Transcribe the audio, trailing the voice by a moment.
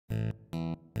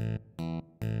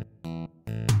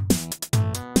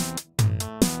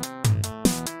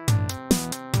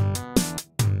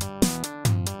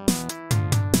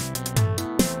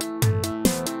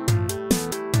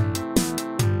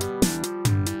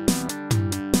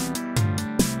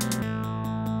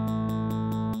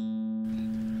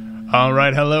All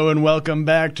right, hello and welcome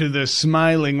back to the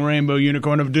Smiling Rainbow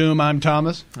Unicorn of Doom. I'm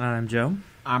Thomas. I'm Joe.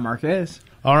 I'm Marquez.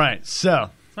 All right, so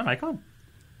Is that mic on?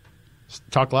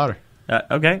 talk louder.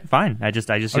 Okay, fine. I just.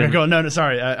 Okay, go. No,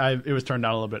 sorry, it was turned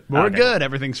down a little bit. But we're good.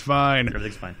 Everything's fine.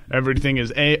 Everything's fine. Everything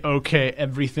is a-okay.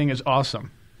 Everything is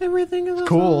awesome. Everything is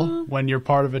Cool when you're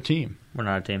part of a team. We're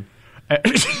not a team. I'm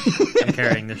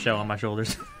carrying the show on my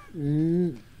shoulders.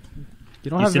 You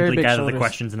don't You have very simply big gather shoulders. the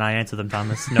questions and I answer them,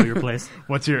 Thomas. Know your place.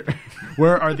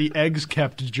 Where are the eggs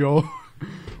kept, Joel?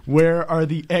 Where are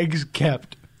the eggs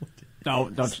kept? No,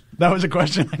 don't. That was a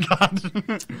question I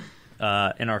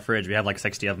got. In our fridge, we have like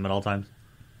 60 of them at all times.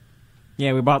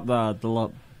 Yeah, we bought the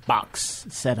little box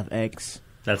set of eggs.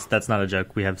 That's not a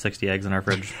joke. We have 60 eggs in our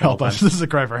fridge. Help us. This is a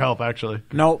cry for help, actually.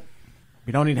 Nope.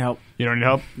 We don't need help. You don't need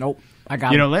help? Nope. I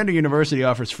got You it. know, Lander University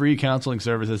offers free counseling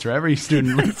services for every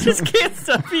student. Just can't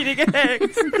stop eating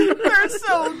eggs. They're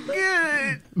so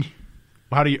good.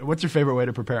 What's your favorite way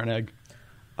to prepare an egg?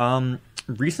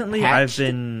 Recently Hatched. I've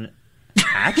been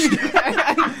hatched.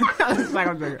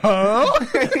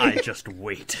 I just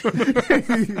wait.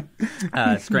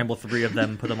 Scramble 3 of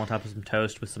them, put them on top of some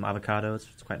toast with some avocado. It's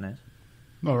quite nice.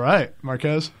 All right,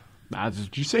 Marquez. I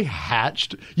just Did you say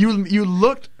hatched? You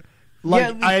looked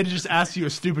like Yeah, I had just asked you a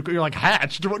stupid. You're like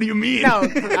hatched. What do you mean? no.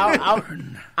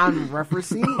 I'm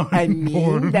referencing a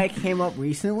meme that came up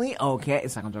recently. Okay,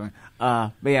 it's like I'm joking.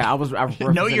 But yeah, I was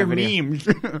referencing know your a video. memes.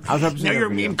 I was referencing Know a your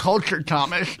video. meme culture,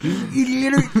 Thomas.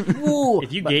 Ooh.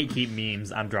 If you gatekeep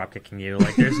memes, I'm dropkicking you.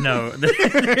 Like there's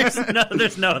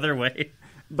no other way.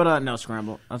 But no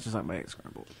scramble. I was just like my eggs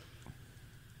scrambled.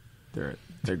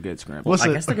 They're good scrambled. What's I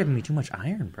it? guess they're giving me too much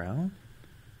iron, bro.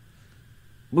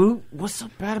 Boo, what's so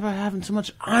bad about having too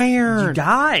much iron? You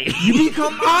die. You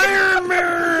become Iron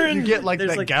Man. You get like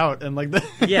There's that like- gout and like the.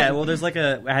 Yeah, well, there's I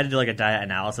had to do like a diet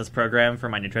analysis program for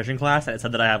my nutrition class, and it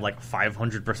said that I have like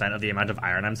 500% of the amount of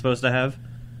iron I'm supposed to have.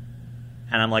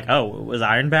 And I'm like, oh, was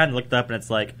iron bad? And I looked up, and it's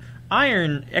like,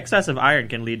 excessive iron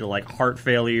can lead to like heart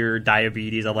failure,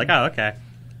 diabetes. I'm like, oh, okay.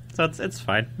 So it's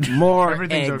fine. More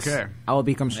Everything's eggs. okay. I will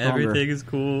become stronger. Everything is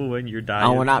cool when you're dying. I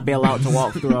will not be allowed to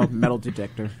walk through a metal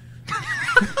detector.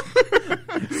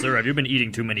 Sir, have you been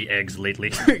eating too many eggs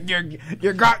lately?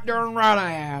 You're goddamn right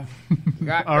I have.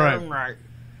 Goddamn right.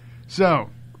 So,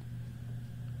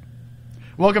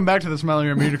 welcome back to the Smiling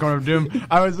Rainbow Unicorn of Doom.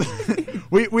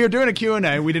 We are doing a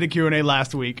Q&A. We did a Q&A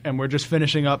last week, and we're just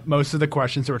finishing up most of the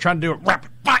questions. So we're trying to do it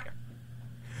rapid fire.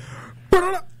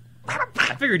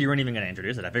 I figured you weren't even going to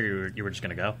introduce it. I figured you were just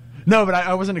going to go. No, but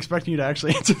I wasn't expecting you to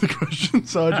actually answer the question.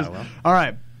 So I just well. all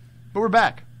right. But we're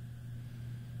back.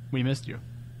 We missed you.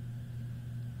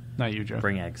 Not you, Joe.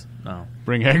 Bring eggs. Oh.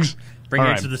 Bring eggs. Bring All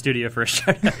eggs right. to the studio for a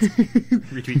shout out.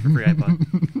 Retweet for free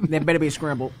iPod. They better be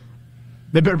scrambled.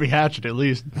 They better be hatched at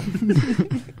least.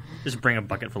 Just bring a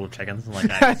bucket full of chickens. I'm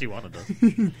like, I guess you wanted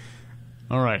to.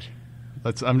 All right.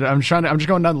 I'm just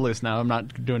going down the list now. I'm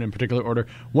not doing it in particular order.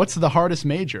 What's the hardest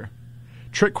major?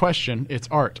 Trick question. It's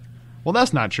art. Well,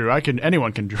 that's not true.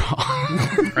 Anyone can draw.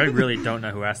 I really don't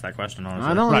know who asked that question,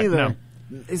 honestly. I don't Right, either. no.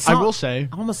 It I will say,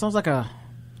 almost sounds like a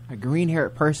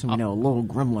green-haired person, a little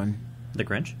gremlin. The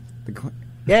Grinch?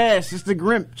 Yes, it's the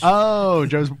Grinch. oh,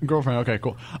 Joe's girlfriend. Okay,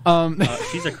 cool.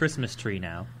 She's a Christmas tree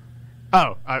now.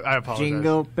 Oh, I apologize.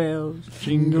 Jingle bells,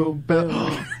 Jingle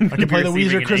bells. I can play the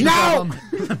Weezer Christmas No! album.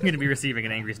 I'm going to be receiving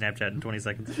an angry Snapchat in 20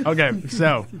 seconds. Okay,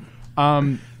 so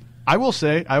I will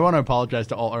say I want to apologize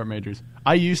to all art majors.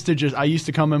 I used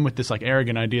to come in with this like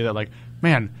arrogant idea that like,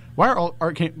 man, why are all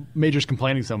art majors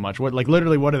complaining so much? What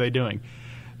literally what are they doing?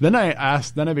 Then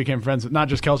I became friends with not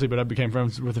just Kelsey, but I became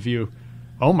friends with a few.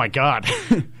 Oh my god.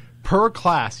 Per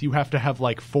class, you have to have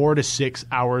like 4 to 6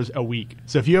 hours a week.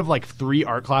 So if you have like 3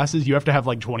 art classes, you have to have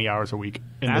like 20 hours a week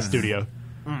in the studio.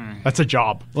 That's a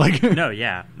job. Like No,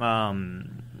 yeah.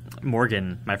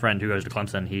 Morgan, my friend who goes to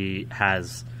Clemson,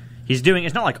 he's doing,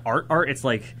 it's not like art, it's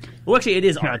like, well, actually it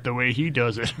is art. not the way he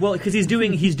does it. Well, because he's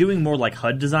doing more like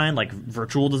HUD design, like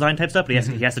virtual design type stuff, but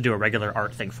he has to do a regular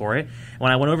art thing for it.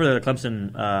 When I went over to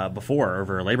Clemson before,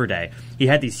 over Labor Day, he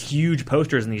had these huge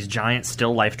posters and these giant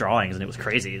still life drawings, and it was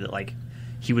crazy that like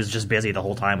he was just busy the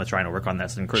whole time with trying to work on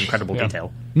this incredible Yeah.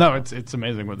 detail. No, it's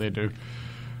amazing what they do.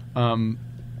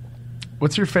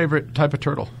 What's your favorite type of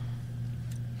turtle?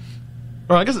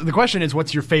 Well, I guess the question is,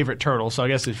 what's your favorite turtle? So I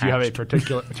guess if you have a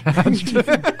particular... I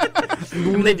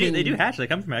mean, they do hatch. They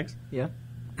come from eggs. Yeah.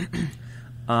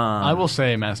 I will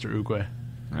say Master Oogway.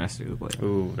 Master Oogway.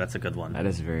 Ooh, that's a good one. That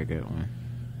is a very good one.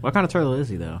 What kind of turtle is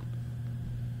he, though?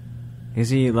 Is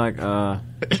he like, The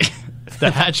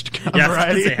hatched Yeah,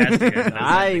 variety.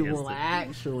 I will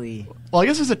actually... Well, I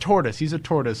guess it's a tortoise. He's a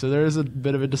tortoise, so there is a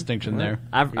bit of a distinction there.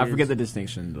 I forget the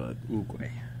distinction, but...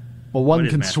 Oogway. Well, one What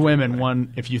is can Master swim, and Oogway?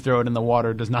 one, if you throw it in the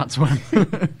water, does not swim.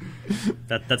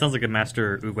 That sounds like a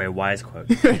Master Oogway wise quote.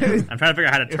 I'm trying to figure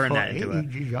out how to turn that into a...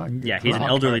 Yeah, he's an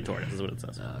elderly tortoise, is what it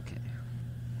says. Okay.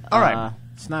 All right.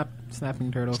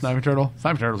 Snapping turtles. Snapping turtle.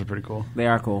 Snapping turtles are pretty cool. They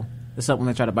are cool. Except when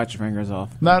they try to bite your fingers off.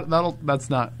 That's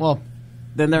not... Well,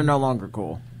 Then they're no longer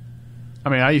cool. I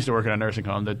mean, I used to work at a nursing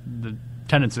home. The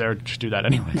tenants there just do that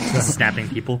anyway. Snapping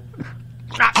people.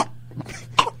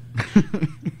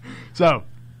 So...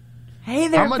 Hey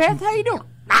there, How much- Beth. How you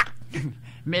doing?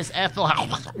 Miss Ethel...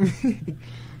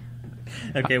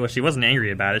 Okay, well, she wasn't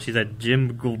angry about it. She said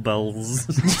Jim Bells.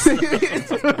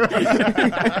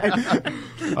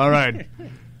 All right.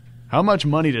 How much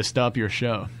money to stop your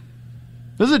show?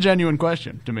 This is a genuine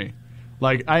question to me.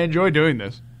 Like, I enjoy doing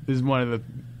this. This is one of the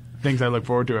things I look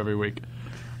forward to every week.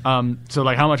 So,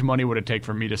 like, how much money would it take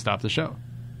for me to stop the show?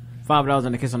 $5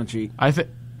 and a kiss on the cheek. I think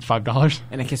 $5.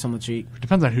 And a kiss on the cheek.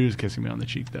 Depends on who's kissing me on the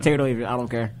cheek, though. Take it or leave it. I don't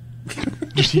care.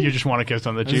 You just want a kiss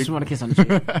on the I cheek. just want a kiss on the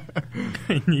cheek.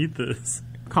 I need this.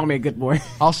 Call me a good boy.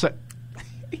 I'll say.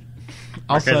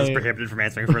 Marquez is prohibited from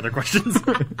answering further questions.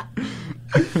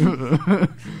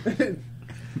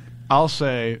 I'll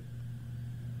say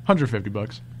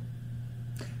 $150.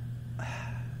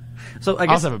 So I I'll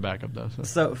guess have a backup though.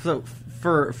 So. so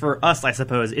for us, I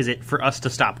suppose, is it for us to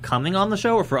stop coming on the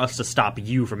show or for us to stop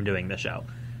you from doing the show?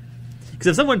 Because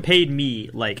if someone paid me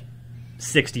like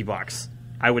 $60,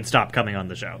 I would stop coming on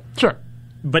the show. Sure.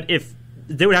 But if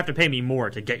they would have to pay me more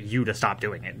to get you to stop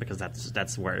doing it, because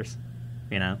that's worse.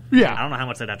 You know? Yeah. I don't know how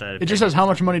much they'd have to. It just says how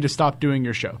much money to stop doing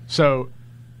your show. So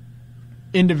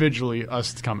individually,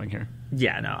 us coming here.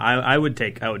 Yeah, no, I would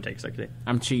take 60.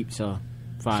 I'm cheap, so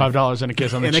 $5 and a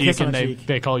kiss on the And a cheek, kiss on and the they, cheek.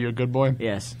 they call you a good boy?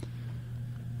 Yes.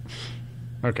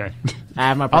 Okay. I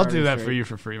have my I'll do priorities that straight. for you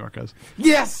for free, Marquez.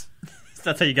 Yes!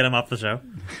 That's how you get them off the show.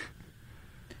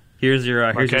 Here's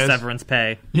your Marquez? severance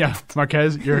pay. Yeah,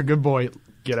 Marquez, you're a good boy.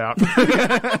 Get out. All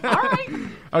right.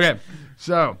 Okay,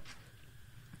 so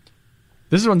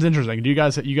this one's interesting. Do you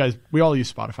guys? We all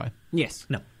use Spotify. Yes.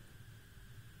 No.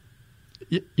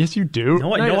 Yes, you do.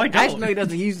 No, I don't. Actually, no, he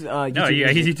doesn't. He's YouTube. No, yeah,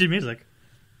 he's music. YouTube Music.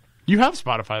 You have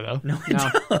Spotify though. No, I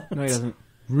don't. No, he doesn't.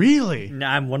 Really? No,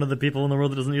 I'm one of the people in the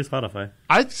world that doesn't use Spotify.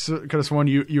 I could have sworn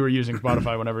you were using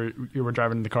Spotify whenever you were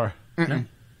driving in the car. No.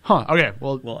 Huh. Okay.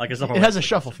 Well, Well, I guess it has a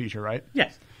shuffle feature, right?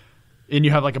 Yes, And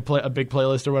you have like a big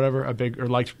playlist or whatever, or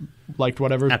liked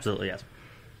whatever. absolutely yes.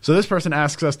 So this person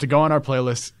asks us to go on our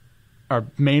playlist, our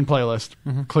main playlist,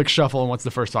 click shuffle, and what's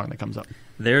the first song that comes up?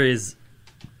 There is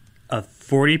a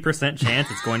 40% chance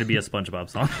it's going to be a SpongeBob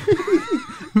song.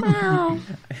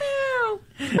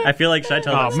 I feel like should I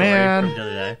tell that story man. from the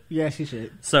other day? Yes, he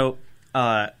should. So,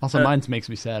 Also, mine makes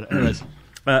me sad. Anyways,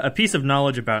 a piece of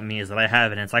knowledge about me is that I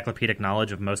have an encyclopedic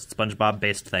knowledge of most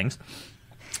SpongeBob-based things.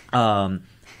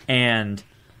 And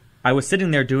I was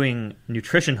sitting there doing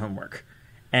nutrition homework,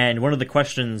 and one of the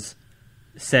questions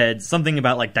said something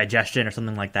about like digestion or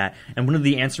something like that, and one of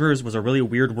the answers was a really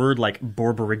weird word like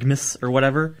borborygmus or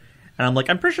whatever, and I'm like,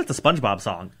 I'm pretty sure it's a SpongeBob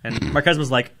song, and Marquez was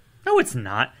like, no, it's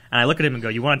not. And I look at him and go,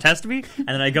 you want to test me? And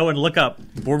then I go and look up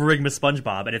Borborygmus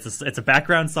SpongeBob, and it's a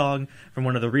background song from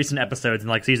one of the recent episodes in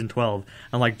like season 12.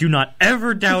 I'm like, do not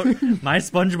ever doubt my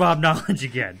SpongeBob knowledge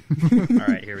again. All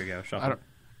right, here we go. Shuffle.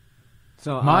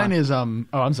 So mine is Oh,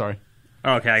 I'm sorry.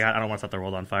 Oh, okay, I don't want to set the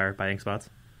world on fire by Ink Spots.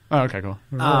 Oh, okay, cool.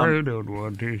 I don't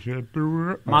want to set the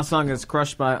world- my song is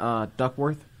 "Crushed" by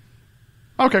Duckworth.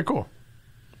 Okay, cool.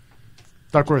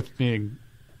 Duckworth being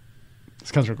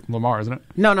this comes from Lamar, isn't it?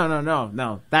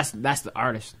 No. That's the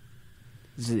artist.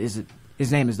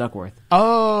 His name is Duckworth.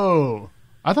 Oh,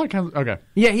 I thought. Okay.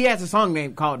 Yeah, he has a song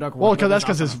name called Duckworth. Well, that's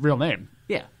because his real name.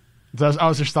 Yeah. So I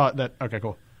was just thought that. Okay,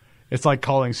 cool. It's like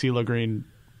calling CeeLo Green,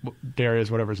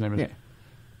 Darius, whatever his name is. Yeah.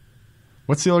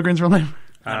 What's CeeLo Green's real name?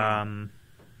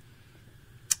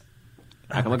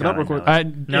 I can look it up real quick. I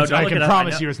don't can look it up.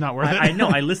 promise I know- you it's not worth it. I know.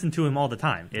 I listen to him all the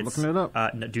time. It's, Looking it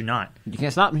up. No, do not. You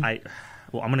can't stop me.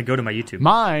 Well, I'm going to go to my YouTube.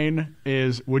 Mine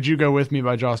is "Would You Go With Me"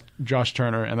 by Josh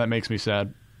Turner, and that makes me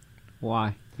sad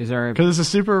Why? Is there? because it's a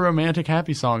super romantic,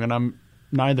 happy song, and I'm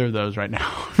neither of those right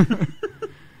now.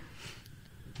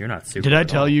 You're not super. Did I at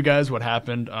tell all. you guys what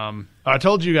happened? I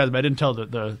told you guys, but I didn't tell the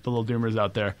little doomers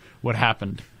out there what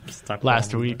happened Stop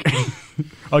last calling me week.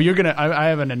 Oh, you're gonna. I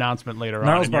have an announcement later on.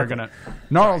 Gnarls And you're Barkley. gonna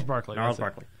Gnarls Barkley. Gnarls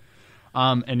that's it.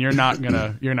 and you're not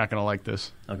gonna like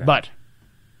this. Okay. But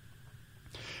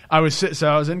I was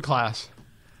in class.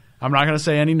 I'm not gonna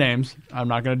say any names. I'm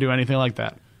not gonna do anything like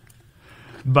that.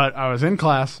 But I was in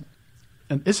class,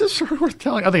 and is this worth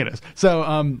telling? I think it is. So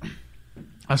I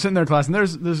was sitting there in class, and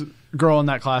there's this girl in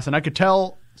that class, and I could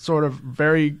tell sort of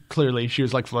very clearly she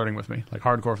was like flirting with me, like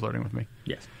hardcore flirting with me.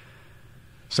 Yes.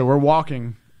 So we're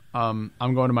walking. I'm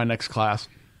going to my next class,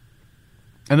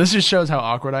 and this just shows how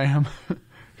awkward I am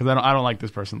because I don't like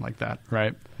this person like that,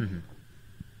 right?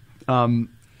 Mm-hmm.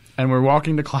 And we're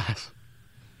walking to class,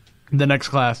 the next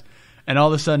class, and all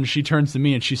of a sudden she turns to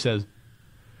me and she says,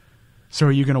 "So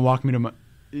are you going to walk me to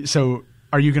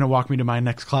my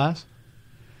next class?"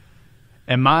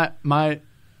 And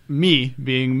me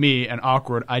being me and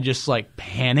awkward, I just like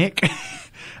panic, and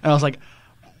I was like,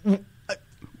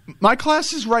 "My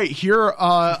class is right here.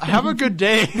 Have a good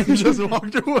day." And just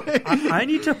walked away. I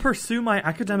need to pursue my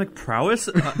academic prowess.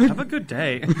 Have a good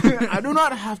day. I do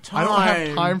not have time. I don't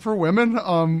have time for women.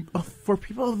 For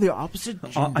people of the opposite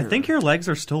gender. I think your legs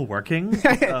are still working. Walk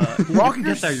you can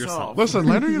get there yourself. Listen,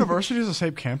 Lander University is a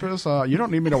safe campus. You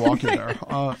don't need me to walk you there.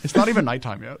 It's not even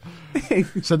nighttime yet.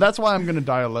 So that's why I'm going to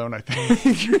die alone, I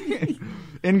think.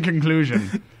 In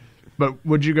conclusion. But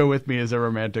Would You Go With Me is a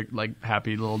romantic, like,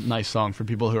 happy little nice song for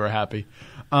people who are happy.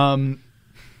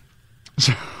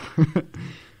 So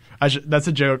that's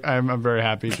a joke. I'm very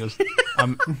happy. Just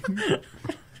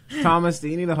Thomas, do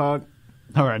you need a hug?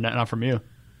 All right, not from you.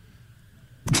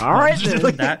 All right,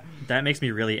 then. That makes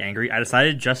me really angry. I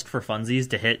decided just for funsies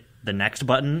to hit the next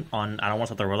button on I Don't Want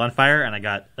to Set the World on Fire, and I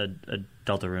got a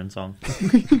Deltarune song.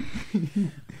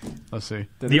 Let's see.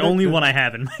 The only one I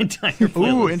have in my entire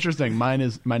playlist. Ooh, interesting. My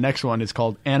next one is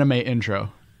called Anime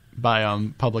Intro by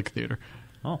Public Theater.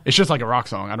 Oh. It's just like a rock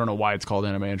song. I don't know why it's called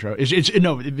Anime Intro.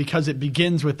 Because it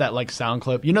begins with that like sound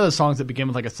clip. You know the songs that begin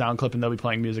with like a sound clip and they'll be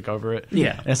playing music over it?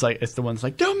 Yeah. And it's the ones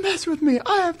like, "Don't mess with me.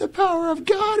 I have the power of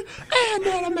God and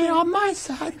anime on my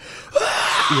side."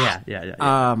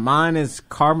 Yeah. Mine is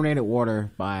Carbonated Water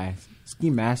by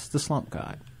Ski Mask the Slump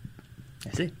God.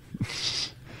 I see.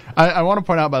 I want to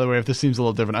point out, by the way, if this seems a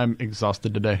little different, I'm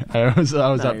exhausted today. I was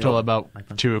up till about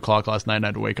 2 o'clock last night and I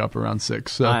had to wake up around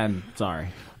 6. So. I'm sorry.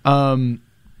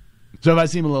 So if I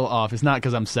seem a little off, it's not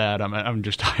because I'm sad. I'm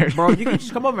just tired. Bro, you can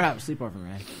just come over and have a sleepover,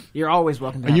 man. You're always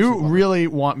welcome to have a You sleepover. really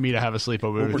want me to have a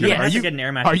sleepover with you? We're gonna have to get an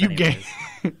air mattress Are you gay?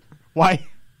 Why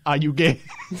are you gay?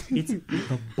 It's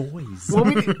the boys. Well,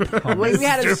 we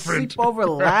had a different. sleepover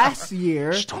last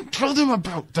year. Just don't tell them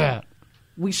about that.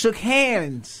 We shook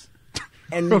hands.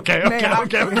 And Okay. made hot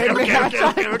chocolate.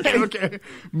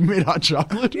 Made hot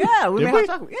chocolate? Yeah, we Did made hot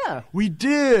chocolate. Yeah. We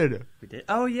did. We did.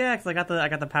 Oh yeah, because I got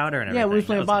the powder and Yeah, everything.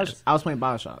 we was playing nice. I was playing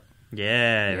Bioshock.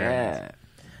 Yeah. Very nice.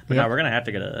 But Yeah. no, we're gonna have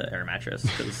to get an air mattress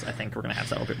because I think we're gonna have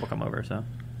several people come over. So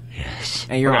Yes.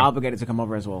 And you're Okay. obligated to come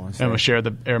over as well. And we'll share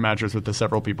the air mattress with the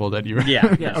several people that you.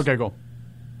 Yeah. Yes. Okay. Cool.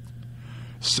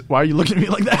 So, why are you looking at me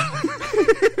like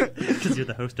that? because you're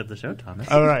the host of the show, Thomas.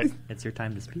 All right. It's your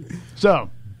time to speak. So,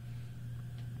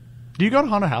 do you go to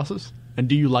haunted houses? And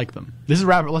do you like them? This is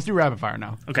rapid. Let's do rapid fire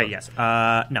now. Okay. Yes.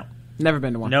 No. Never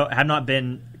been to one. No. Have not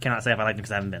been. Cannot say if I like them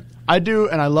because I haven't been. I do,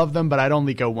 and I love them, but I'd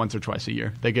only go once or twice a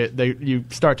year. You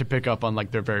start to pick up on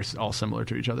like they're very all similar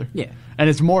to each other. Yeah. And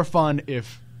it's more fun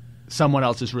if someone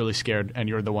else is really scared and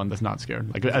you're the one that's not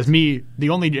scared. Like as me,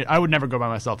 I would never go by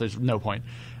myself. There's no point.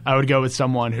 I would go with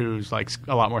someone who's like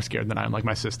a lot more scared than I am, like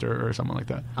my sister or someone like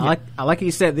that. I like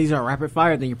you said these are rapid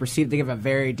fire. Then you proceed to give a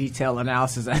very detailed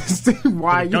analysis as to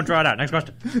why. Don't draw it out. Next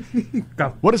question.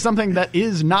 Go. What is something that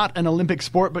is not an Olympic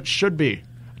sport but should be?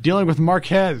 Dealing with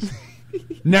Marquez.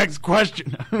 Next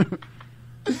question.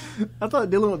 I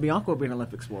thought dealing with Bianca would be an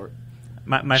Olympic sport.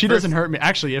 She doesn't hurt me.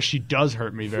 Actually, yes, she does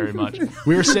hurt me very much.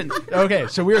 We were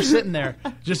sitting there,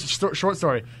 just a short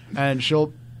story, and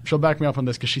she'll back me up on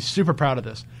this because she's super proud of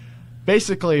this.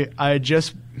 Basically,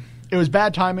 it was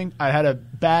bad timing. I had a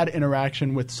bad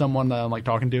interaction with someone that I'm like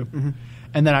talking to,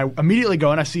 and then I immediately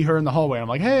go and I see her in the hallway. I'm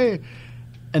like, hey,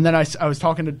 and then I was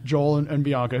talking to Joel and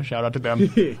Bianca. Shout out to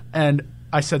them, and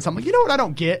I said something like, you know what I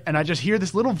don't get? And I just hear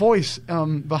this little voice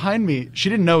behind me. She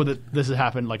didn't know that this had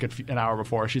happened like an hour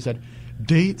before. She said,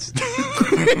 dates.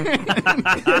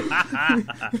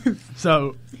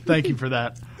 So thank you for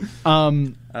that.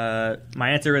 My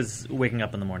answer is waking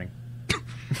up in the morning.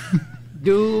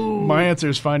 Dude. My answer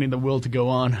is finding the will to go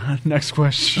on. Next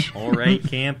question. All right,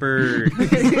 camper.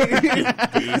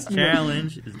 Today's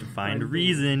challenge is to find a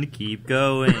reason to keep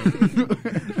going.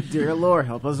 Dear Lord,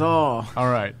 help us all. All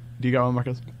right. Do you got one,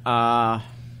 Marcus? I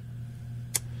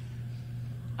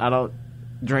don't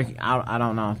drink. I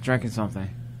don't know. Drinking something.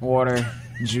 Water,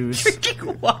 juice.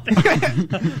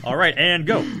 All right, and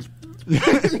go.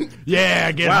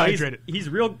 Yeah, get Wow, hydrated. he's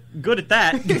real good at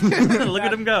that. Look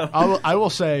at him go. I will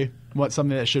say what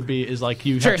something that should be is like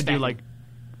you Sure, have to do Stanley. like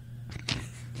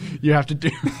you have to do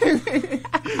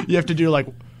you have to do like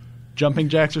jumping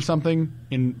jacks or something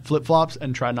in flip flops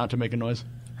and try not to make a noise.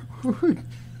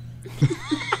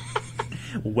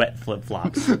 Wet flip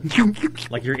flops.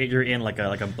 Like you're in like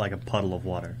a puddle of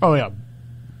water. Oh yeah.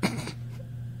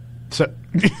 So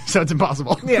it's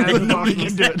impossible. Yeah, it's Nobody can do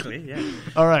it. Exactly. Yeah.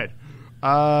 All right.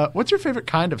 What's your favorite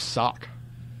kind of sock?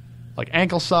 Like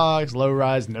ankle socks, low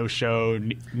rise, no show,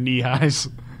 knee highs.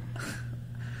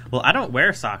 Well, I don't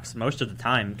wear socks most of the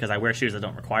time because I wear shoes that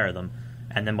don't require them.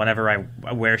 And then whenever I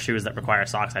wear shoes that require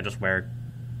socks, I just wear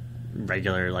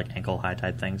regular like ankle high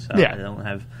type things. So Yeah. I don't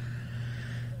have.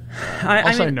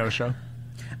 I'll say no show.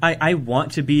 I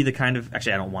want to be the kind of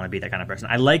actually I don't want to be that kind of person.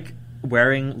 I like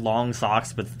wearing long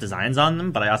socks with designs on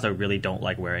them, but I also really don't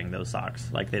like wearing those socks.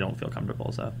 Like they don't feel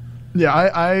comfortable. So Yeah,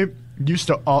 I used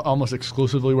to almost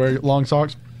exclusively wear long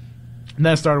socks. And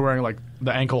then I started wearing like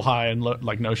the ankle high and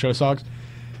like no show socks.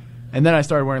 And then I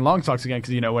started wearing long socks again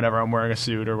because, whenever I'm wearing a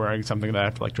suit or wearing something that I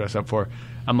have to like dress up for,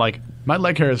 I'm like, my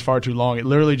leg hair is far too long. It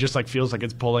literally just like feels like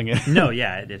it's pulling it. no,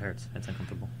 yeah, it hurts. It's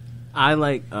uncomfortable. I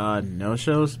like no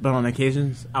shows, but on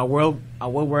occasions I will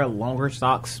wear longer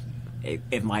socks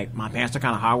if my pants are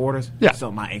kind of high waters. Yeah. So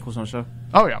my ankles don't show.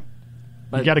 Oh yeah.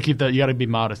 But You got to be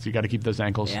modest. You got to keep those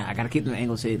ankles. yeah, I gotta keep them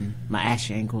ankles hidden. My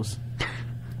ashy ankles.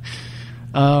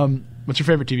 What's your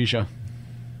favorite TV show?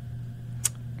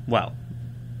 Well,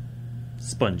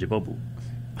 SpongeBob.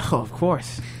 Oh, of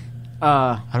course.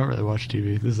 I don't really watch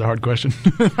TV. This is a hard question.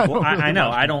 Well, I know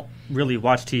I don't really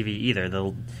watch TV either.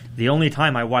 The only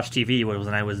time I watched TV was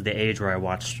when I was the age where I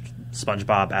watched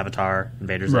SpongeBob, Avatar,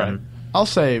 Invader Zim. Right. I'll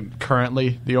say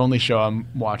currently the only show I'm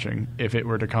watching, if it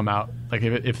were to come out, like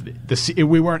if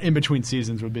we weren't in between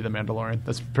seasons, would be The Mandalorian.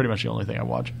 That's pretty much the only thing I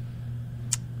watch.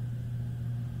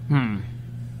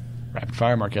 Rapid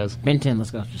fire, Marquez. Ben 10,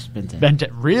 let's go. Just Ben 10. Ben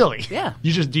 10, really? Yeah.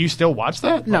 Do you still watch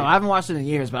that? No, Like, I haven't watched it in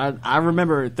years, but I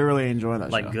remember thoroughly enjoying that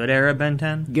Like show. good era Ben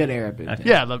 10. Good era Ben 10. Okay.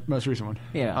 yeah, the most recent one.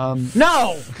 Yeah.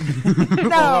 No. No!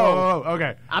 No!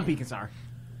 Okay. I'm peeking sorry.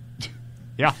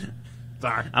 Yeah.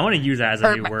 Sorry. I want to use that as a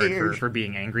Hurt new my word ears. for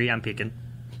being angry. I'm peeking.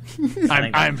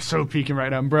 I'm so peeking right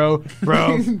now, bro.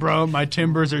 My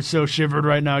timbers are so shivered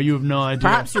right now. You have no idea.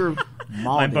 Perhaps you're My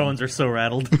maudlin. bones are so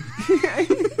rattled.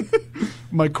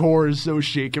 My core is so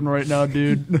shaking right now,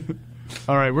 dude.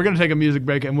 All right, we're going to take a music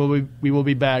break, and we will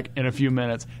be back in a few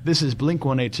minutes. This is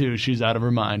Blink-182. She's out of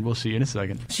her mind. We'll see you in a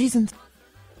second. She's in.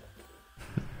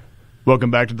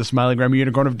 Welcome back to the Smiling Grandma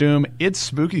Unicorn of Doom. It's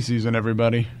spooky season,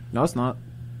 everybody. No, it's not.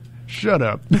 Shut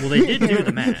up. Well, they did do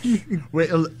the mash.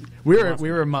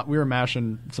 We were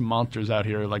mashing some monsters out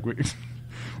here. Like we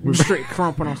Straight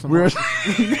crumping on some. were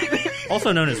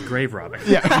Also known as grave robbing.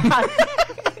 yeah.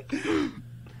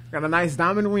 Got a nice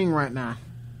diamond ring right now.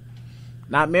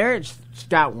 Not married, just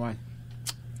got one.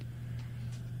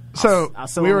 So I'll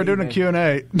sell we them were on doing a eBay.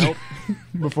 Q&A Nope.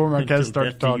 before Marquez Until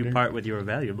started death do you talking. part with your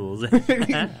valuables.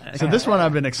 So this one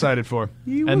I've been excited for.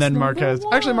 You And was then number Marquez.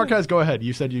 one. Actually, Marquez, go ahead.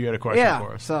 You said you had a question for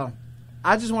Yeah. us. So,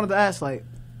 I just wanted to ask, like,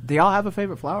 do y'all have a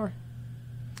favorite flower?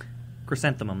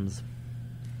 Chrysanthemums.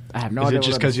 I have no Is idea. it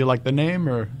just because you like the name,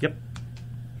 or Yep.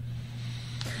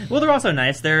 Well, they're also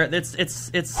nice.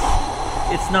 It's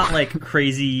not like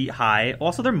crazy high.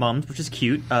 Also, they're mums, which is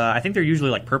cute. I think they're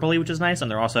usually like purpley, which is nice, and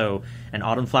they're also an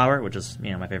autumn flower, which is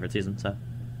my favorite season. So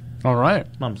all right?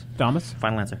 mums. Thomas?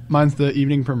 Final answer. Mine's the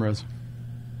evening primrose.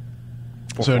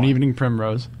 So an evening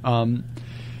primrose. An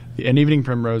evening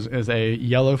primrose is a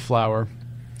yellow flower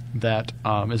that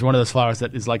is one of those flowers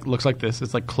that is looks like this.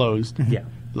 It's like closed. Yeah.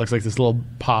 It looks like this little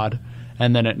pod,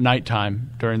 and then at nighttime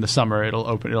during the summer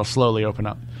it'll slowly open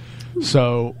up.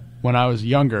 So when I was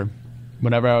younger,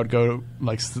 whenever I would go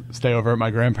stay over at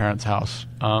my grandparents' house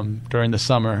during the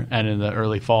summer and in the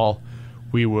early fall,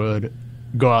 we would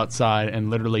go outside and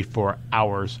literally for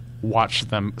hours watch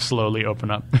them slowly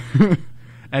open up.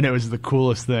 And it was the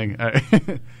coolest thing.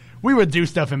 We would do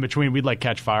stuff in between. We'd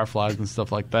catch fireflies and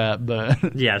stuff like that.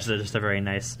 But Yeah, it's just a very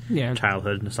nice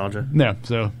childhood nostalgia. yeah,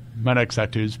 so my next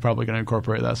tattoo is probably going to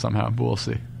incorporate that somehow, but we'll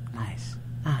see. Nice.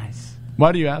 Nice.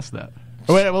 Why do you ask that?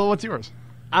 Oh, wait, well, what's yours?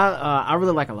 I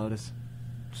really like a lotus.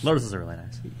 Lotuses are really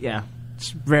nice. Yeah.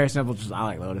 It's very simple. Just I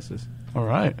like lotuses. All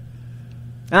right.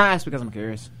 And I ask because I'm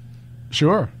curious.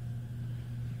 Sure.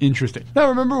 Interesting. Now,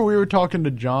 remember we were talking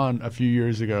to John a few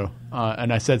years ago,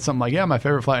 and I said something like, yeah, my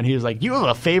favorite flower, and he was like, you have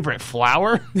a favorite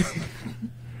flower?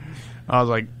 I was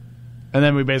like, And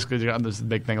then we basically got this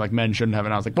big thing like men shouldn't have it.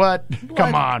 And I was like, what?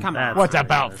 Come on. Come What's on.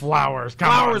 about flowers? Come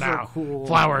Flowers on now. are cool.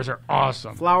 Flowers are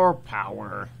awesome. Flower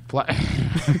power.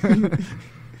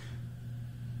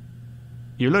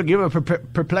 You have a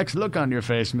perplexed look on your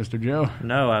face, Mr. Joe.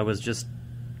 No, I was just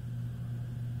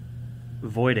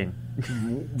voiding.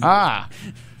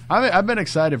 I've been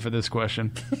excited for this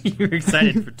question. You're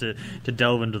excited to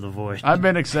delve into the void. I've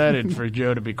been excited for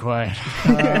Joe to be quiet.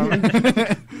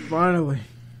 Finally.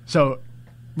 So,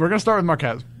 we're going to start with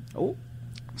Marquez. Oh.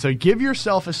 So, give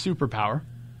yourself a superpower,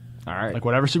 All right. like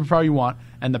whatever superpower you want,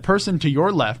 and the person to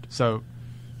your left, so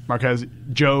Marquez,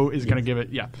 Joe is going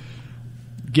to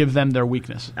give them their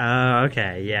weakness.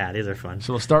 Okay, yeah, these are fun.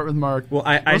 So, we'll start with Mark. Well,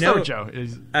 I We'll know. start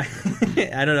with Joe.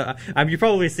 I don't know. You've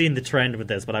probably seen the trend with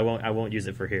this, but I won't use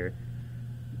it for here.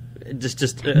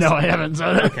 Just No, I haven't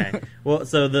said it. Okay. Well,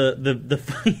 so the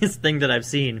funniest thing that I've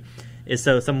seen is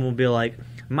someone will be like,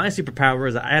 my superpower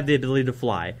is I have the ability to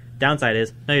fly. Downside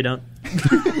is, no, you don't.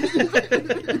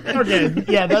 Okay,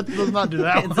 yeah, let's not do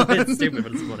that one. It's stupid,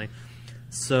 but it's funny.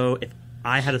 So if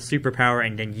I had a superpower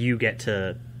and then you get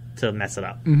to mess it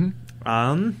up.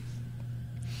 Mm-hmm.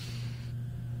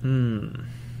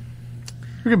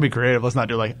 We can be creative. Let's not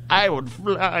do like, I would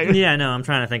fly. Yeah, no, I'm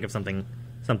trying to think of something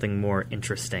more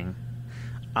interesting.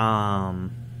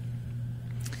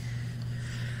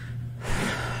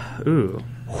 Ooh.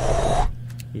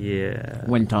 Yeah.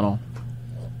 Wind tunnel.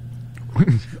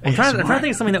 I'm trying to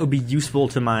think of something that would be useful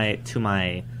to my You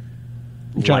trying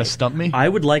life. to stump me? I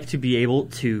would like to be able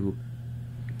to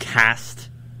cast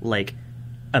like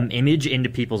an image into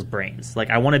people's brains. Like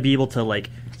I want to be able to like.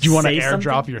 Do you want to say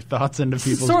airdrop something? your thoughts into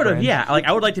people's Sort of, brains? yeah. Like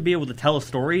I would like to be able to tell a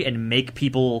story and make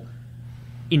people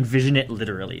envision it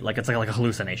literally, like it's like a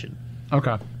hallucination.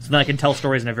 Okay. So then I can tell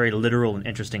stories in a very literal and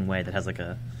interesting way that has like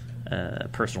a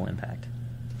personal impact.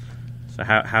 So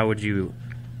how would you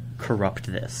corrupt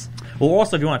this? Well,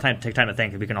 also, if you want to take time to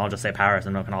think, we can all just say powers,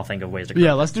 and we can all think of ways to corrupt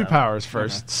Yeah, let's do it, so. powers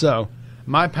first. Okay. So,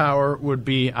 my power would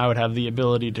be I would have the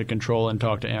ability to control and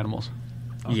talk to animals.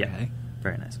 Yeah,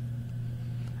 very nice.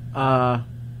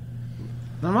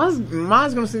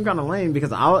 Mine's gonna seem kind of lame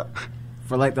because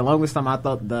for like the longest time I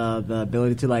thought the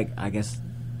ability to like I guess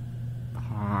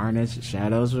harness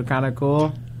shadows were kind of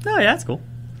cool. Oh yeah, that's cool.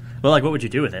 Well, like, what would you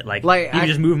do with it? Like you can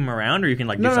just move them around, or you can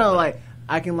like do something. No, like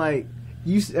I can like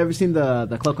you ever seen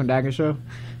the Cloak and Dagger show?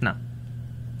 No.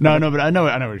 No, but I know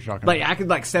what you're talking Like about. I could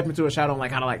like step into a shadow and like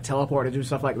kind of like teleport and do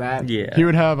stuff like that. Yeah. He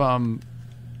would have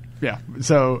yeah.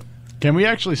 So, can we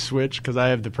actually switch? Because I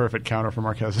have the perfect counter for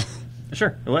Marquez.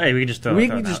 Sure. Well, hey, we can just We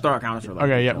throw can it just out. start counters for that.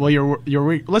 Okay, yeah. Well, your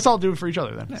weak. Let's all do it for each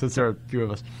other then, since there are a few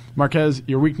of us. Marquez,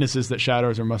 your weakness is that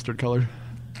shadows are mustard colored.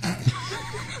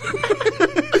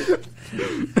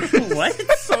 What?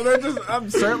 So they're just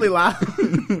absurdly loud.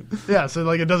 Yeah, so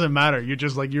like it doesn't matter. You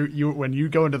just like you when you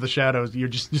go into the shadows, you're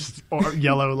just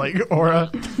yellow like aura.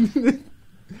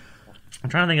 I'm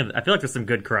trying to think of. I feel like there's some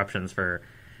good corruptions for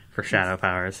shadow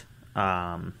powers.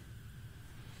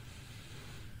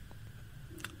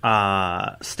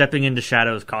 Stepping into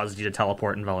shadows causes you to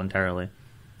teleport involuntarily,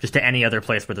 just to any other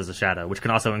place where there's a shadow, which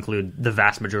can also include the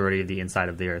vast majority of the inside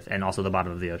of the earth and also the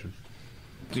bottom of the ocean.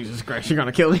 Jesus Christ, you're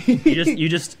gonna kill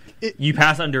me. You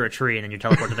pass under a tree and then you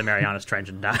teleport to the Marianas Trench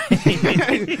and die.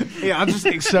 Yeah, I'm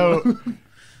just So,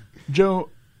 Joe,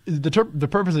 the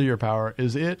purpose of your power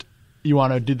is you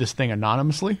want to do this thing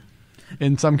anonymously,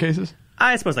 in some cases.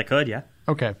 I suppose I could, yeah.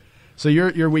 Okay, so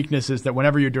your weakness is that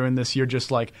whenever you're doing this, you're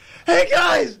just like, "Hey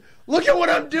guys, look at what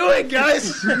I'm doing,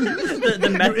 guys!"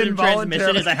 The method of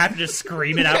transmission is I have to just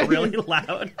scream it out really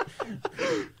loud.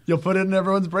 You'll put it in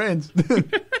everyone's brains.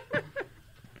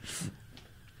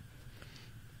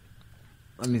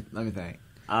 Let me think.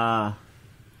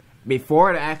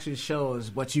 Before it actually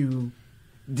shows what you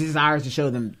desires to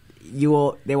show them, they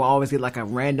will always get like a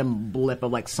random blip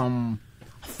of like some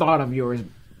thought of yours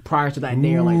prior to that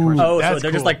day or like. Oh, so That's they're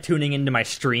just cool. like tuning into my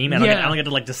stream, and I don't get to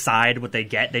like decide what they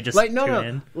get. They just Like tune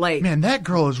in. like Man, that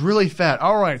girl is really fat.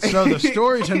 All right, so the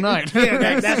story tonight.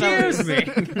 that's how it Excuse me.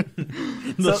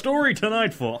 The story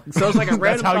tonight, folks. so it's like a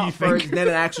random how thought you think. first, then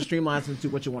it actually streamlines into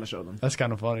what you want to show them. That's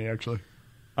kind of funny, actually.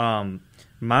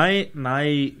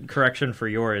 My correction for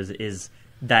yours is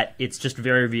that it's just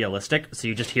very realistic. So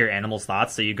you just hear animals'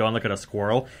 thoughts. So you go and look at a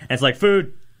squirrel, and it's like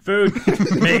food,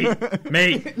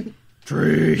 mate,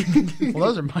 tree, Well,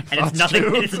 those are my and thoughts it's nothing.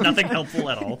 too. It's nothing helpful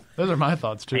at all. Those are my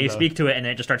thoughts too. And you though. speak to it, and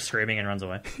it just starts screaming and runs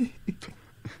away.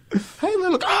 Hey,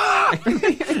 little. Ah!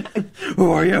 Who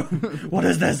are you? What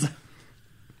is this?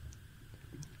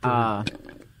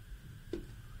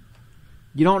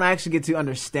 You don't actually get to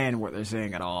understand what they're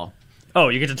saying at all. Oh,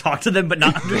 you get to talk to them, but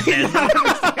not understand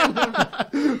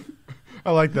them.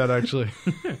 I like that, actually.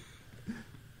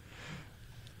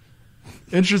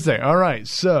 Interesting. All right.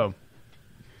 So,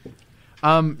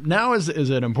 now is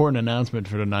an important announcement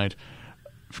for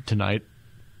tonight.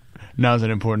 Now is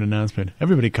an important announcement.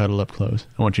 Everybody cuddle up close.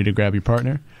 I want you to grab your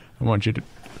partner. I want you to...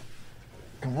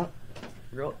 Come on.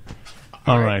 Girl.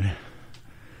 All right.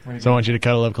 So I want you to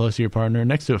cuddle up close to your partner,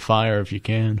 next to a fire if you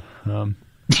can.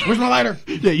 Where's my lighter?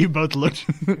 Yeah, you both look.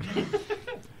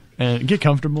 And get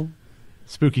comfortable.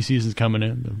 Spooky season's coming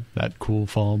in. That cool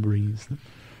fall breeze. The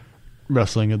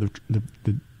rustling of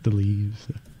the leaves.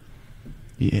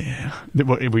 Yeah.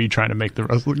 Were you trying to make the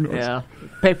rustling noise? Yeah.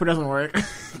 Paper doesn't work.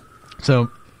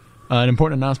 So, an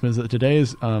important announcement is that today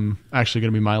is actually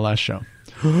going to be my last show.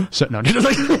 So no, no,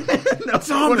 I just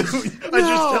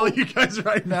tell you guys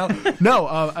right now. No,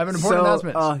 I have an important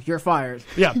announcement. You're fired.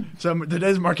 Yeah. So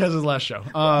today's Marquez's last show.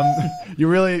 You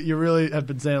really have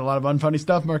been saying a lot of unfunny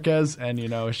stuff, Marquez, and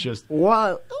it's just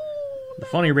what. The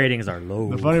funny ratings are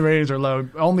low. The funny ratings are low,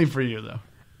 only for you though.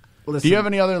 Listen. Do you have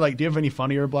any other do you have any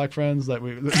funnier black friends that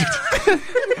we?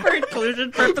 For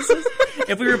inclusion purposes,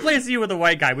 if we replace you with a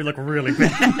white guy, we look really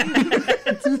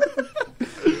bad.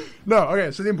 No, okay.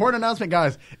 So the important announcement,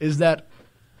 guys, is that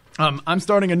I'm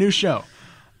starting a new show.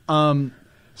 So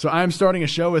I'm starting a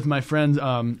show with my friends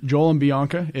Joel and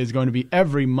Bianca. It's going to be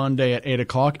every Monday at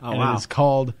 8:00, It is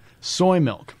called Soy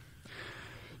Milk.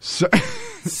 So,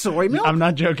 Soy milk? I'm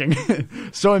not joking.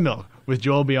 Soy Milk with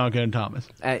Joel, Bianca, and Thomas.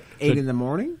 At 8 in the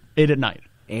morning? 8 at night.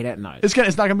 8 at night. It's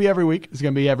not going to be every week. It's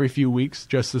going to be every few weeks.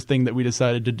 Just this thing that we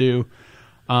decided to do.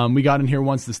 We got in here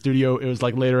once. The studio, it was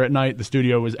later at night. The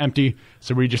studio was empty.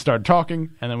 So we just started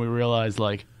talking. And then we realized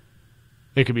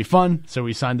it could be fun. So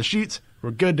we signed the sheets.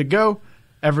 We're good to go.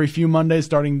 Every few Mondays,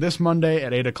 starting this Monday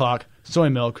at 8:00, Soy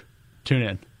Milk. Tune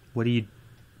in. What do you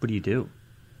do?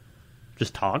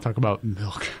 Just talk? Talk about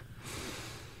milk.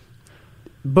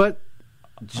 But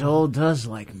Joel does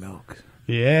like milk.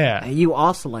 Yeah. And you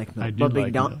also like milk. I do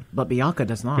like milk. But Bianca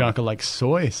does not. Bianca likes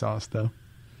soy sauce, though.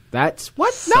 That's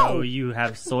what? So No. you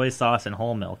have soy sauce and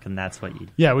whole milk, and that's what you...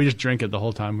 Yeah, we just drink it the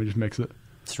whole time. We just mix it.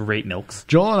 Straight milks.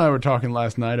 Joel and I were talking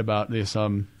last night about this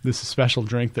special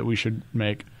drink that we should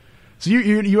make. So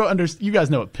you guys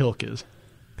know what pilk is?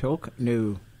 Pilk?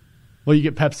 No. Well, you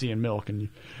get Pepsi and milk,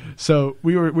 so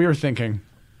we were thinking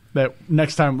that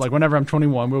next time, whenever I'm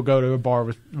 21, we'll go to a bar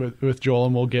with Joel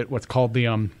and we'll get what's called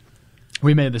the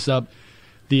we made this up,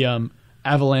 the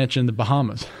Avalanche in the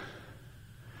Bahamas.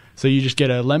 So you just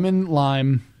get a lemon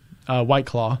lime White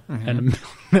Claw and a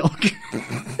milk,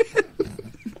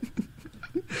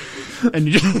 and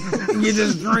you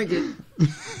just drink it.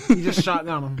 You just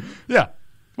shotgun them. Yeah.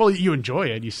 Well, you enjoy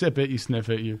it. You sip it. You sniff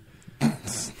it. You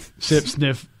sip,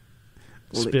 sniff,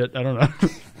 spit. I don't know.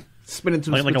 Spit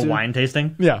into like a wine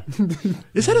tasting? Yeah.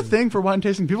 Is that a thing for wine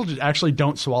tasting? People just actually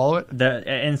don't swallow it?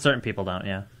 And certain people don't,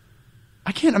 yeah.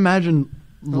 I can't imagine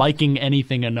liking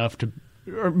anything enough to...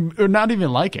 Or not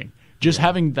even liking. Just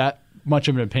having that much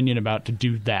of an opinion about to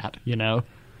do that,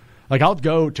 I'll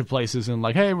go to places and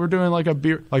hey, we're doing a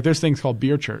beer... there's things called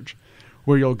beer church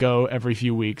where you'll go every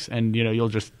few weeks and, you'll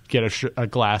just get a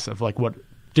glass of what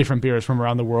different beers from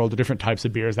around the world, the different types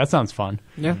of beers. That sounds fun.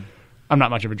 Yeah. I'm not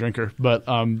much of a drinker, but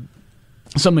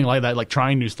something like that,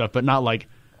 trying new stuff, but not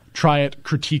try it,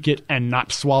 critique it, and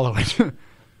not swallow it.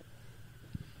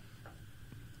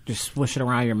 Just swish it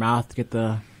around your mouth to get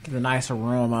the nice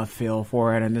aroma feel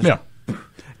for it, and just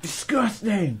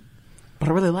disgusting. But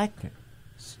I really liked it.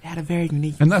 It had a very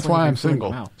unique. And that's why I'm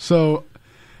single. So,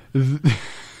 why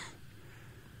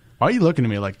are you looking at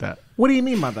me like that? What do you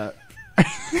mean by that?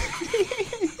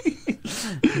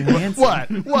 What?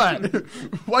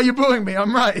 Why are you booing me?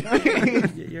 I'm right.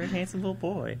 You're a handsome little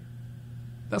boy.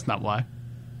 That's not why.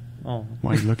 Oh.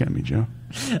 Why are you looking at me, Joe?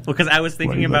 Well, because I was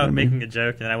thinking about making a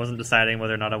joke, and I wasn't deciding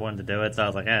whether or not I wanted to do it, so I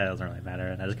was like, it doesn't really matter,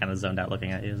 and I just kind of zoned out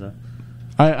looking at you, so...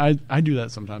 I do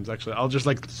that sometimes, actually. I'll just,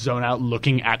 zone out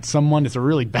looking at someone. It's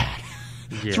really bad.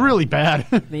 Yeah. It's really bad.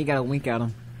 Then you gotta wink at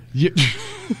them.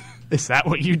 Is that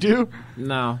what you do?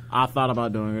 No, I thought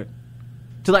about doing it.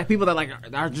 To, people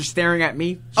that, are just staring at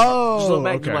me. Just look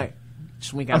back, okay.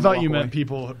 Just wink at them. I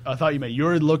thought you meant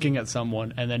you're looking at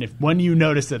someone, and then when you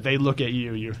notice that they look at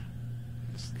you, you...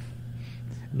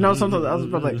 No, sometimes I was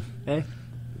probably hey.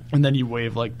 And then you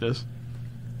wave like this.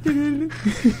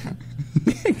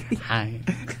 Hi.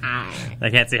 I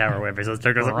can't see how we're waving, so this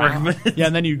joke doesn't work. Yeah,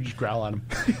 and then you just growl at him.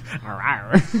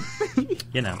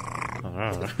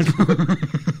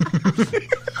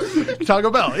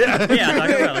 Taco Bell, yeah. Yeah,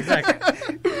 Taco Bell,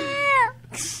 exactly.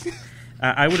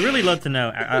 I would really love to know,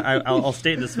 I'll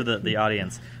state this for the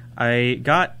audience. I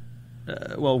got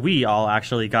we all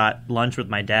actually got lunch with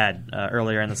my dad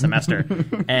earlier in the semester,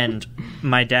 and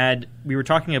we were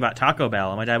talking about Taco Bell,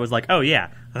 and my dad was like, "Oh yeah,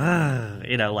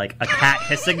 like a cat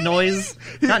hissing noise."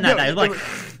 Not that. It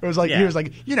was like he was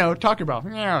like, Taco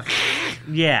Bell.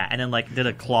 Yeah, and then like did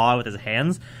a claw with his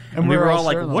hands, and we we were were all all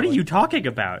like, staring "What at are him you talking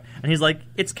about?" And he's like,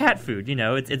 "It's cat food.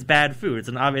 It's bad food.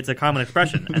 It's a common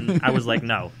expression." And I was like,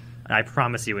 "No, I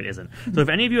promise you it isn't." So if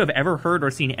any of you have ever heard or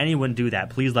seen anyone do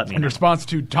that, please let me In know. response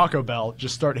to Taco Bell,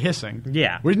 just start hissing.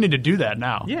 Yeah. We need to do that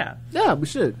now. Yeah. Yeah, we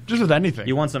should. Just with anything.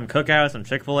 You want some Cookout, some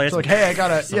Chick-fil-A? It's like, hey, I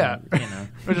got some, yeah.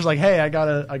 We're just like, hey, I got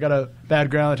a bad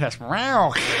ground test.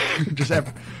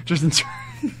 just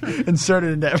insert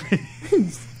it into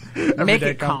everything. Make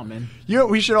it common.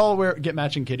 We should all get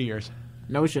matching kitty ears.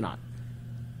 No, we should not.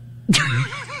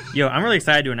 Yo, I'm really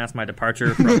excited to announce my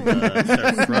departure from the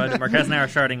show Scrud. Marquez and I are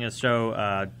starting a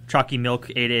show, Chalky Milk,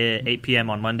 8 p.m.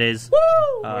 on Mondays.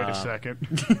 Woo! Wait a second.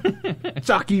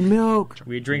 Chalky Milk.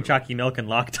 We drink Chalky Milk and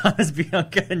lock Thomas,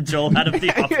 Bianca, and Joel out of the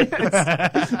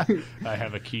office. I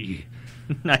have a key.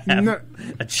 I have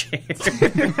a chair.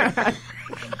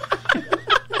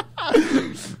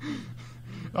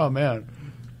 Oh, man.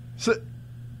 So,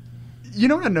 you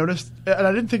know what I noticed? And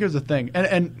I didn't think it was a thing.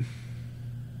 And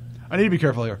I need to be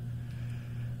careful here.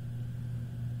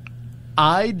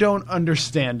 I don't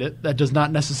understand it. That does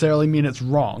not necessarily mean it's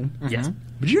wrong. Yes.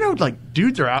 But like,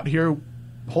 dudes are out here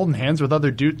holding hands with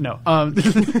other dudes. No.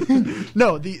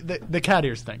 No, the cat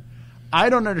ears thing. I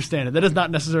don't understand it. That does not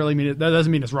necessarily mean it. That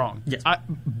doesn't mean it's wrong. Yes.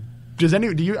 Do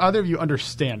either of you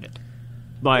understand it?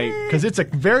 Like, because it's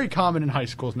very common in high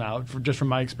schools now, just from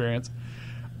my experience.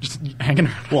 Just hanging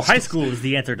around. Well, high school is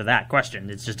the answer to that question.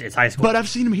 It's high school. But I've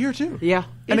seen them here too. Yeah.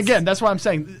 And again, that's why I'm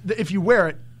saying if you wear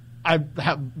it,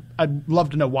 I'd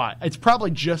love to know why. It's probably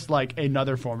just like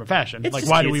another form of fashion. It's like,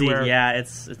 just why cutesy. do we wear? Yeah,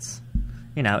 it's it's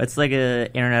like a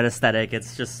internet aesthetic.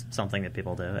 It's just something that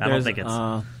people do. I don't think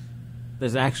it's.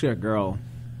 There's actually a girl.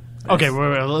 Okay,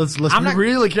 wait, let's be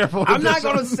really careful. With I'm not this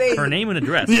going to one. say Her name and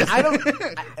address. I don't.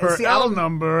 Her see, L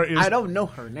number is. I don't know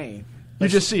her name. You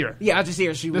just see her. Yeah, I just see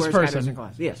her. She This wears person. cat ears in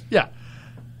class. Yes. Yeah.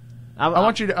 I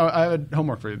want you to. I have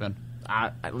homework for you then.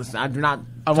 listen. I do not.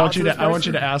 I want you to. I want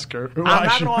you to ask her. I'm not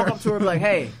gonna walk up to her and be like,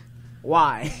 "Hey,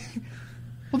 why?"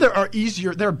 Well, there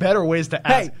are better ways to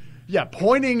ask. Hey. Yeah,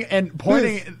 pointing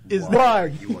is Why?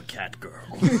 You a cat girl.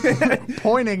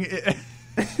 pointing.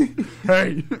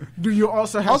 Hey, Do you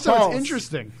also have also balls? it's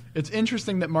interesting. It's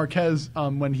interesting that Marquez,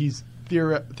 when he's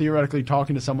theoretically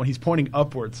talking to someone, he's pointing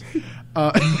upwards.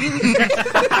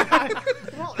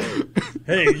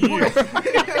 Hey, you.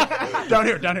 down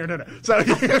here. So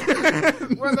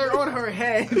Well, they're on her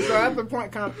head, so I have to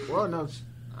point kind of. Well, no,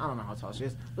 I don't know how tall she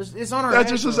is. But it's on her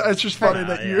head. it's just funny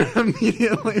that you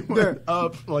immediately went Yeah.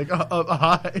 up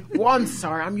high. Well, I'm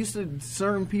sorry. I'm used to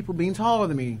certain people being taller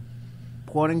than me.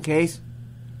 Point in case,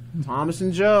 Thomas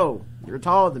and Joe, you're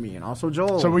taller than me, and also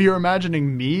Joel. So were you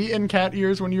imagining me in cat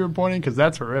ears when you were pointing? Because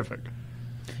that's horrific.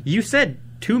 You said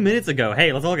 2 minutes ago,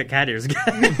 "Hey, let's all get cat ears."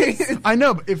 I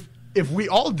know, but if we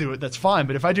all do it, that's fine.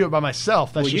 But if I do it by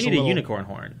myself, that's Well, just you need a little, unicorn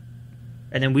horn,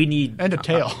 and then we need and a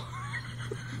tail.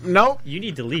 Nope. You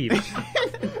need to leave,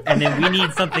 and then we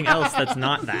need something else that's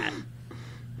not that.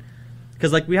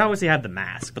 Because we obviously have the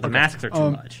mask, but the masks are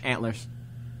too much. Antlers.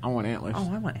 I want antlers.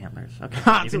 Oh, I want antlers.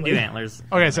 Okay, you can do antlers.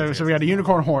 Okay, so we got a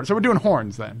unicorn horn. So we're doing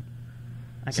horns then.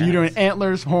 I So you're doing guess.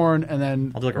 antlers, horn, and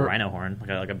then I'll do a rhino horn,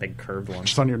 like a big curved one.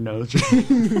 just on your nose.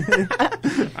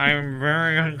 I'm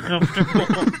very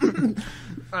uncomfortable.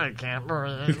 I can't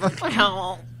breathe.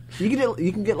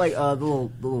 You can get like the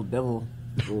little devil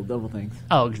things.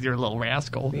 Oh, 'cause you're a little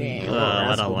rascal.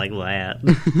 I don't like that.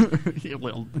 You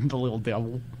the little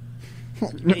devil.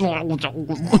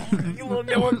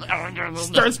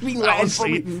 Start speaking Latin for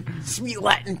me. Speak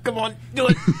Latin. Come on, do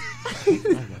it.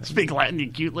 Speak Latin, you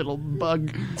cute little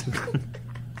bug.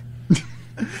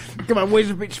 Come on, where's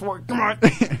the pitchfork? Come on.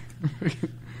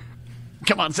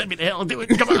 Come on, send me to hell. Do it.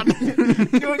 Come on.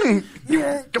 Do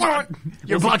it. Come on.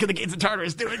 You're blocking the gates of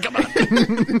Tartarus. Do it. Come on.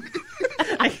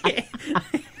 I can't.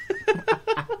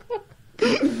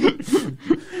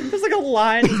 There's like a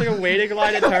line, it's like a waiting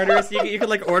line at Tartarus. You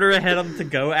could order ahead on the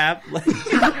To-Go app.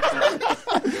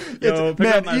 Yo, pick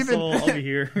up my soul, I'll be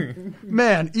here.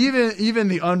 Man, even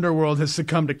the underworld has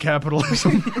succumbed to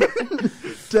capitalism.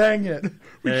 Dang it.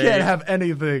 We can't have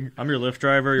anything. I'm your Lyft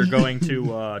driver. You're going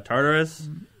to Tartarus?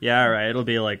 Yeah, all right. It'll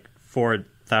be like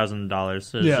 $4,000.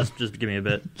 So Yeah. just give me a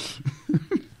bit.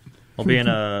 I'll be in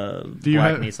a Do you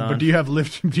black have? Nissan. But do you have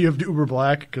Lyft? Do you have Uber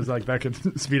Black? Because like that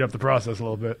could speed up the process a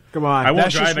little bit. Come on. I won't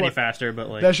That's just drive any what- faster, but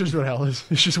like That's just what hell is.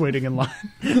 It's just waiting in line.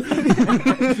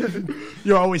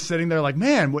 You're always sitting there like,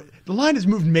 man, the line has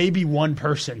moved maybe one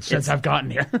person since I've gotten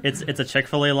here. it's a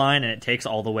Chick-fil-A line, and it takes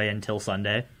all the way until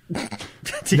Sunday.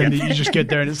 to Then get you just get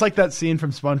there, and it's like that scene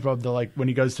from SpongeBob, when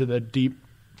he goes to the deep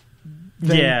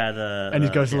thing, yeah, and he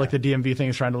goes to like the DMV thing,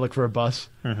 is trying to look for a bus.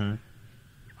 Mm-hmm.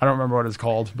 I don't remember what it's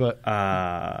called, but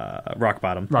rock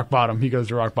bottom. Rock Bottom. He goes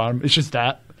to Rock Bottom. It's just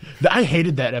that. I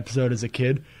hated that episode as a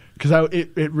kid because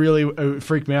it really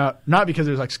freaked me out. Not because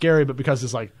it was like scary, but because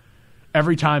it's like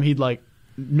every time he'd like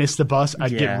miss the bus, I'd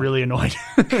get really annoyed.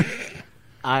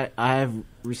 I have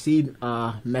received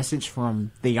a message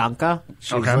from the Yanka.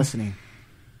 She's listening.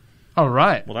 All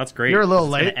right. Well, that's great. You're a little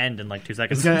It's late. Gonna end in like 2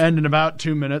 seconds. It's going to end in about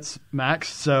 2 minutes max.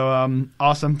 So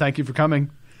awesome. Thank you for coming.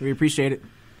 We appreciate it.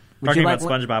 Talking about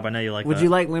SpongeBob, I know you like Would that. you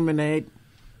like lemonade?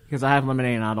 Because I have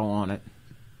lemonade and I don't want it.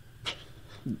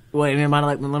 Wait, anybody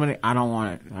like lemonade? I don't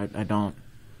want it. I don't.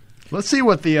 Let's see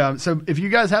what the so if you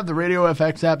guys have the Radio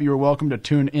FX app, you're welcome to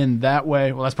tune in that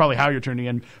way. Well, that's probably how you're tuning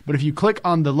in. But if you click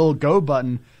on the little go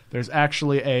button, there's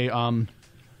actually a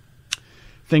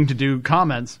thing to do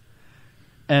comments,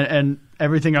 and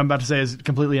everything I'm about to say is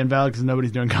completely invalid because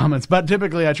nobody's doing comments. But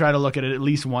typically, I try to look at it at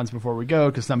least once before we go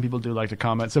because some people do like to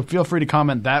comment. So feel free to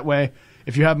comment that way.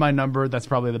 If you have my number, that's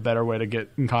probably the better way to get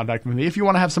in contact with me. If you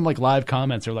want to have some like live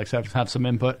comments or like have some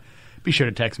input, be sure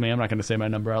to text me. I'm not going to say my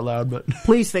number out loud, but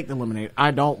Please take the lemonade.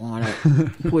 I don't want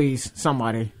it. Please,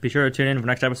 somebody. Be sure to tune in for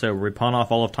next episode where we pawn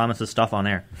off all of Thomas's stuff on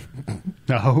air.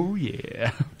 oh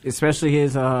yeah, Especially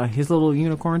his little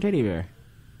unicorn teddy bear.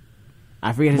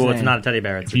 I forget his name. Well, it's not a teddy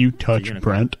bear. It's if you it's a touch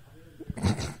unicorn.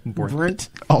 Brent, Brent.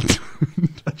 I'll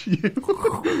touch you.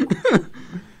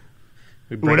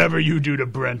 Whatever you do to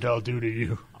Brent, I'll do to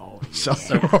you. Oh, So,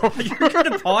 You're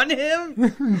gonna pawn him?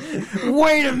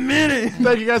 wait a minute.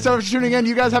 Thank you guys so much for tuning in.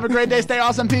 You guys have a great day. Stay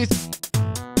awesome. Peace.